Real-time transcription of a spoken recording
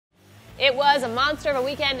It was a monster of a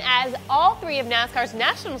weekend as all three of NASCAR's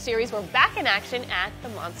National Series were back in action at the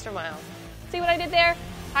Monster Mile. See what I did there?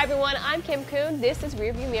 Hi everyone, I'm Kim Coon, this is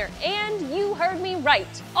Rearview Mirror, and you heard me right.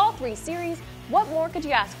 All three series, what more could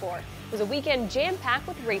you ask for? It was a weekend jam-packed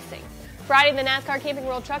with racing. Friday, the NASCAR Camping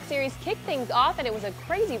World Truck Series kicked things off, and it was a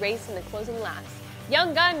crazy race in the closing laps.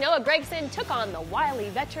 Young gun Noah Gragson took on the wily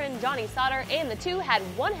veteran Johnny Sauter, and the two had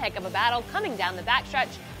one heck of a battle coming down the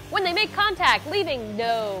backstretch when they make contact, leaving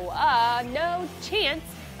no chance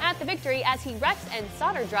at the victory as he wrecks and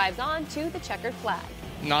Sauter drives on to the checkered flag.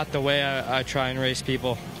 Not the way I try and race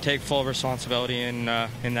people. Take full responsibility in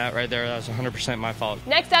that right there. That was 100% my fault.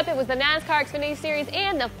 Next up, it was the NASCAR Xfinity Series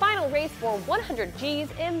and the final race for 100 G's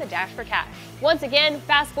in the Dash for Cash. Once again,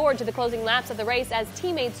 fast forward to the closing laps of the race as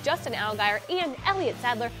teammates Justin Allgaier and Elliott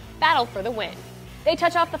Sadler battle for the win. They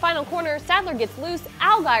touch off the final corner, Sadler gets loose,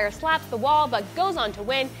 Allgaier slaps the wall but goes on to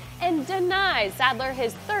win and denies Sadler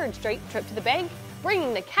his third straight trip to the bank,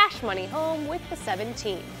 bringing the cash money home with the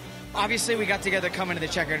 17. Obviously, we got together coming to the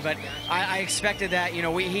checkered, but I expected that. You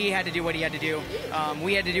know, he had to do what he had to do.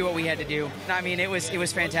 We had to do what we had to do. I mean, it was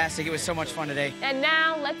fantastic. It was so much fun today. And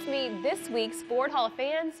now let's meet this week's Ford Hall of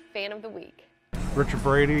Fans Fan of the Week. Richard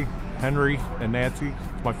Brady, Henry, and Nancy,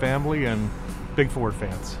 my family, and big Ford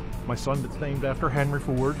fans. My son that's named after Henry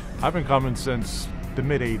Ford. I've been coming since the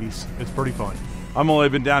mid-'80s. It's pretty fun. I've only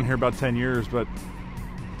been down here about 10 years, but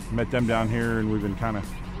met them down here, and we've been kind of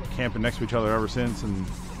camping next to each other ever since, and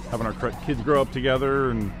having our kids grow up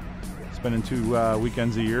together and spending 2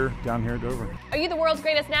 weekends a year down here at Dover. Are you the world's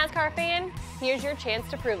greatest NASCAR fan? Here's your chance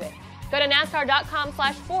to prove it. Go to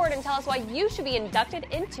NASCAR.com/Ford and tell us why you should be inducted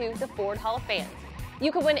into the Ford Hall of Fame.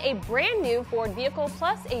 You could win a brand new Ford vehicle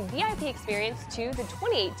plus a VIP experience to the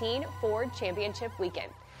 2018 Ford Championship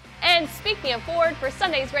Weekend. And speaking of Ford, for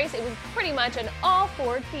Sunday's race, it was pretty much an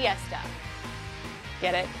all-Ford fiesta.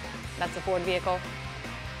 Get it? That's a Ford vehicle.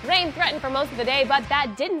 Rain threatened for most of the day, but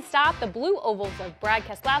that didn't stop the blue ovals of Brad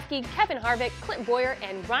Keselowski, Kevin Harvick, Clint Bowyer,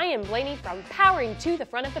 and Ryan Blaney from powering to the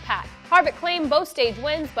front of the pack. Harvick claimed both stage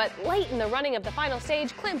wins, but late in the running of the final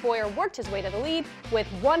stage, Clint Bowyer worked his way to the lead with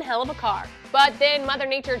one hell of a car. But then Mother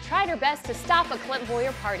Nature tried her best to stop a Clint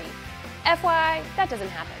Bowyer party. FYI, that doesn't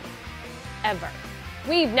happen. Ever.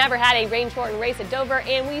 We've never had a rain-shortened race at Dover,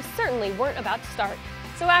 and we certainly weren't about to start.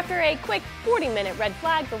 So after a quick 40-minute red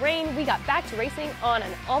flag for rain, we got back to racing on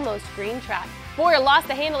an almost green track. Bowyer lost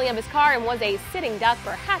the handling of his car and was a sitting duck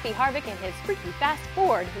for Happy Harvick and his freaky fast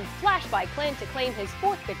Ford, who flashed by Clint to claim his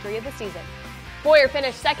 4th victory of the season. Bowyer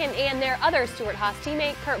finished second, and their other Stewart-Haas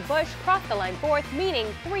teammate, Kurt Busch, crossed the line 4th, meaning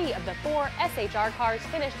 3 of the 4 SHR cars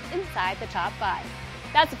finished inside the top 5.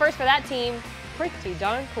 That's the first for that team. Pretty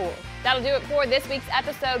darn cool. That'll do it for this week's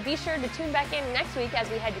episode. Be sure to tune back in next week as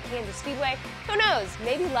we head to Kansas Speedway. Who knows,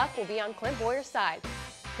 maybe luck will be on Clint Bowyer's side.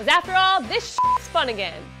 Because after all, this shit's fun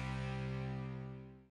again.